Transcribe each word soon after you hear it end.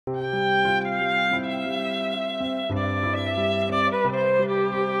Hello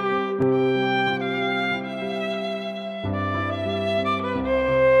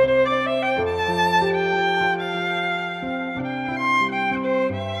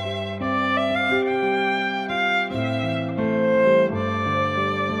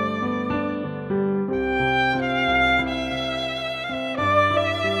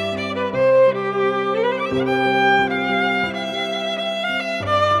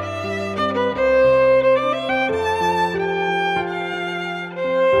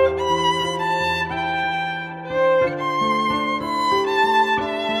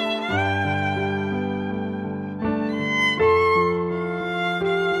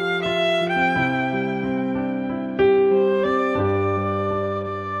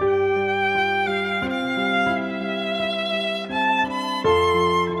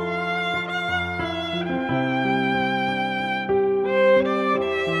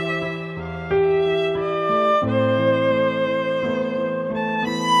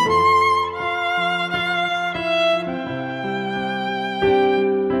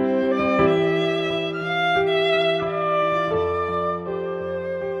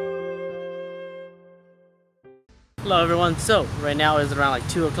everyone, so right now is around like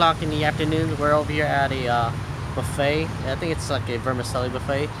 2 o'clock in the afternoon. We're over here at a buffet. I think it's like a vermicelli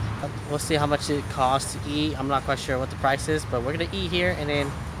buffet. We'll see how much it costs to eat. I'm not quite sure what the price is, but we're gonna eat here, and then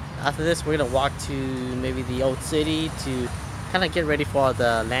after this we're gonna walk to maybe the old city to kind of get ready for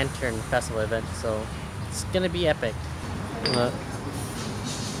the Lantern Festival event. So it's gonna be epic.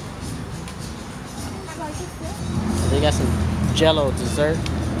 They got some Jello dessert.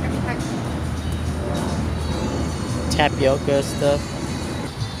 Tapioca stuff.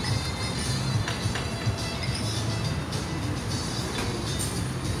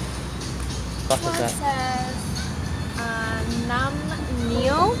 What was that? Says Nam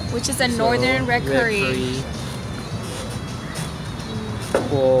Neo, which is a northern red curry.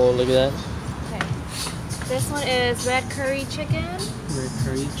 Whoa, look at that. Okay. This one is red curry chicken. Red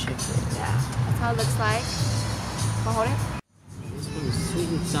curry chicken. Yeah, that's how it looks like. Well, hold it. This one is sweet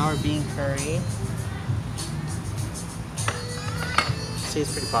and sour bean curry.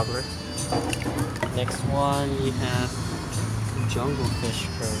 It's pretty popular. Next one you have jungle fish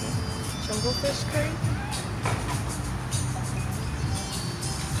curry. Jungle fish curry?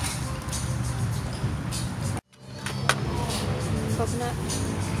 Coconut.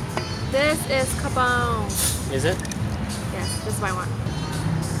 This is Kratong. Is it? Yes, this is what I want.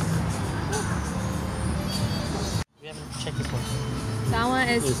 We haven't checked this one. That one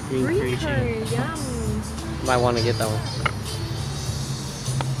is green curry. Yum. Might want to get that one.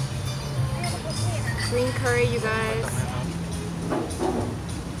 Green curry, you guys.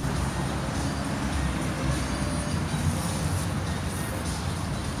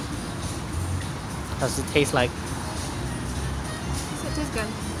 Does it taste like? It tastes good.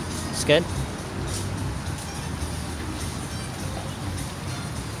 It's good?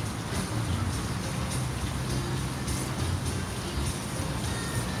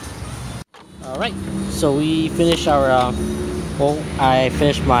 Alright, so we finished our, well, I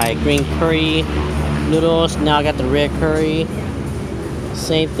finished my green curry noodles. Now I got the red curry.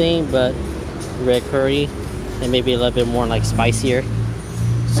 Same thing, but red curry and maybe a little bit more like spicier.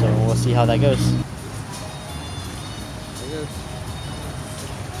 So we'll see how that goes.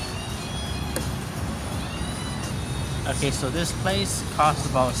 Okay, so this place costs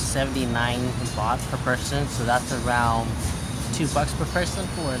about 79 baht per person, so that's around $2 per person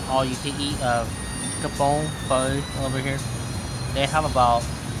for an all-you-can-eat Kratong pho over here. They have about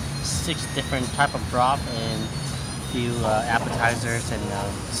 6 different type of broth and a few appetizers and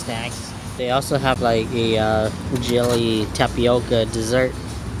snacks. They also have like a jelly tapioca dessert.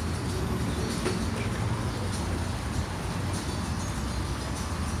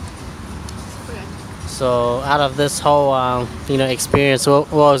 So out of this whole experience,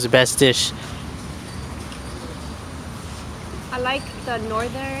 what was the best dish? I like the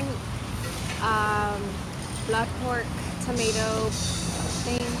northern blood pork tomato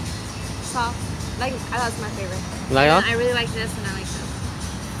thing, soft. Like, I thought it's my favorite. Like that? I really like this, and I like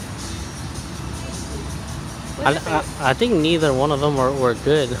this. I think neither one of them were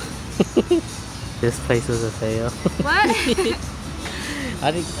good. This place was a fail. What?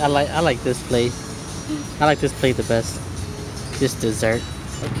 I like this place. I like this plate the best. This dessert.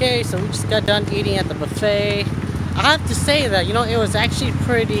 Okay, so we just got done eating at the buffet. I have to say that, it was actually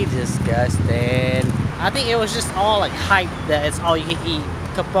pretty disgusting. I think it was just all like hype that it's all you can eat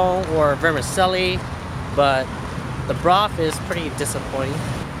Kratong or vermicelli, but the broth is pretty disappointing.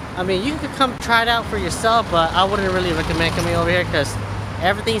 I mean, you could come try it out for yourself, but I wouldn't really recommend coming over here because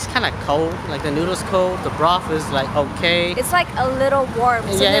everything's kind of cold. Like the noodles cold, the broth is like okay. It's like a little warm.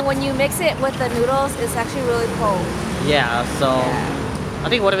 So Yeah, then when you mix it with the noodles, it's actually really cold. Yeah, so Yeah. I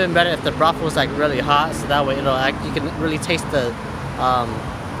think it would have been better if the broth was like really hot, so that way you know like you can really taste the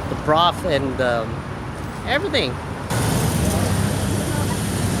broth and everything.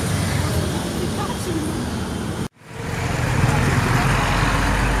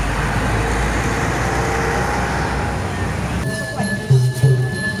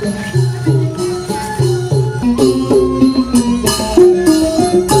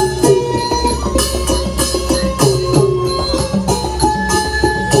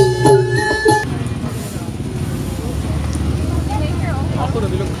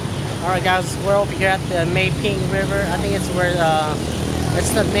 Alright guys, we're over here at the Peng River. I think it's where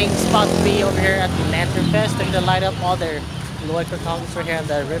it's the main spot to be over here at the Lantern Fest. They're gonna light up all their loy kratongs right here on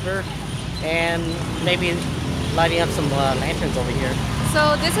the river and maybe lighting up some lanterns over here.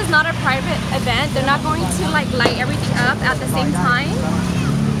 So this is not a private event. They're not going to like light everything up at the same time.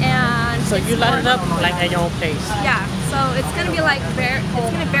 And so you light it up like at your own pace. Yeah. So it's gonna be like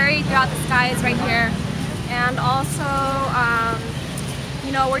it's gonna vary throughout the skies right here, and also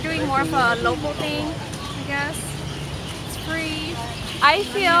you know, we're doing more of a local thing, I guess. It's free. I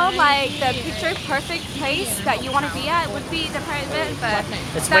feel like the picture perfect place that you want to be at would be the private event, but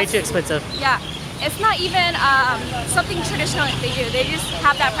it's way too expensive. Yeah, it's not even something traditional that they do. They just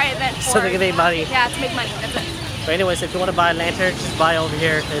have that private event for, so they can make money. Yeah, to make money. That's it. But anyways, if you want to buy a lantern, just buy over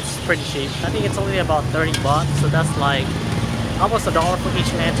here. It's pretty cheap. I think it's only about 30 baht, so that's like almost $1 for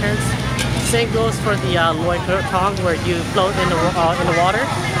each lantern. Same goes for the loy kratong where you float in the water.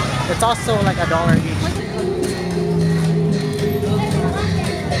 It's also like $1 each.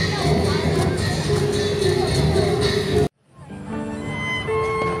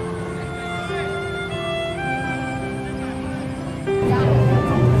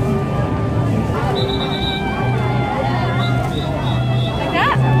 Like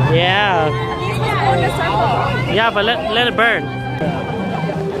that? Yeah. Like a circle. Yeah, but let it burn.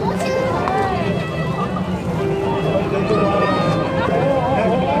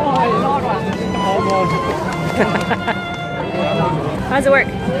 How does it work?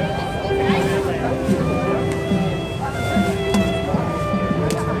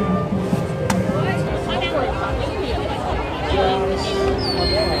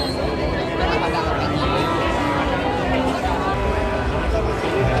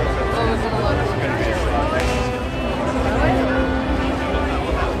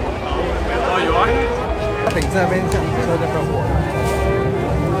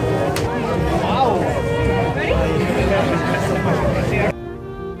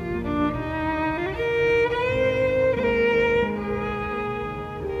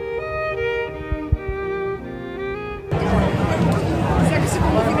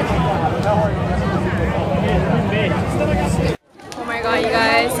 Oh my god, you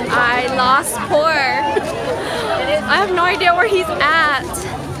guys, I lost Poor. I have no idea where he's at.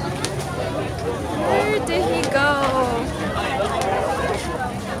 Where did he go?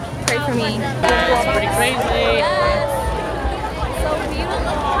 Pray for me. It's pretty crazy. Yes. So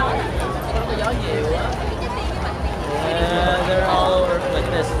beautiful. Yeah, they're all over like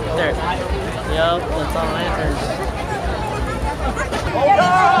this. There. Yup, that's all lanterns. Oh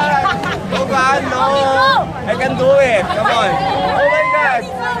God! Oh God, no! I can do it! Come on! Oh my God!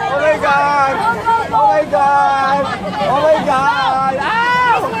 Oh my God! Oh my God! Oh my God!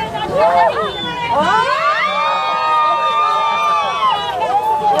 Ow! Oh!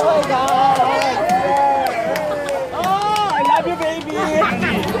 Oh my God! Oh, I love you, baby!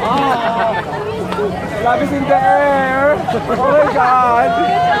 Oh, love is in the air! Oh my God!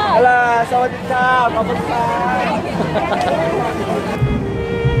 Hala, sawadee ka! Kamusta?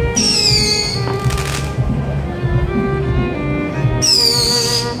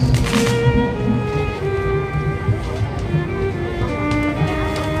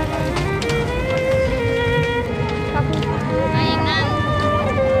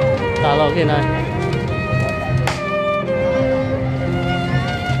 Talo kia này.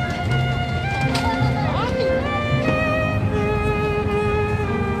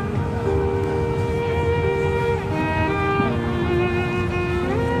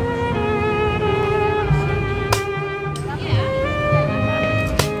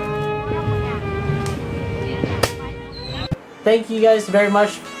 Thank you guys very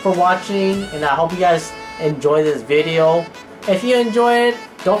much for watching, and I hope you guys enjoy this video. If you enjoyed it,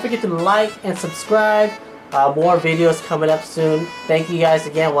 don't forget to like and subscribe. More videos coming up soon. Thank you guys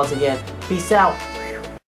again, once again. Peace out.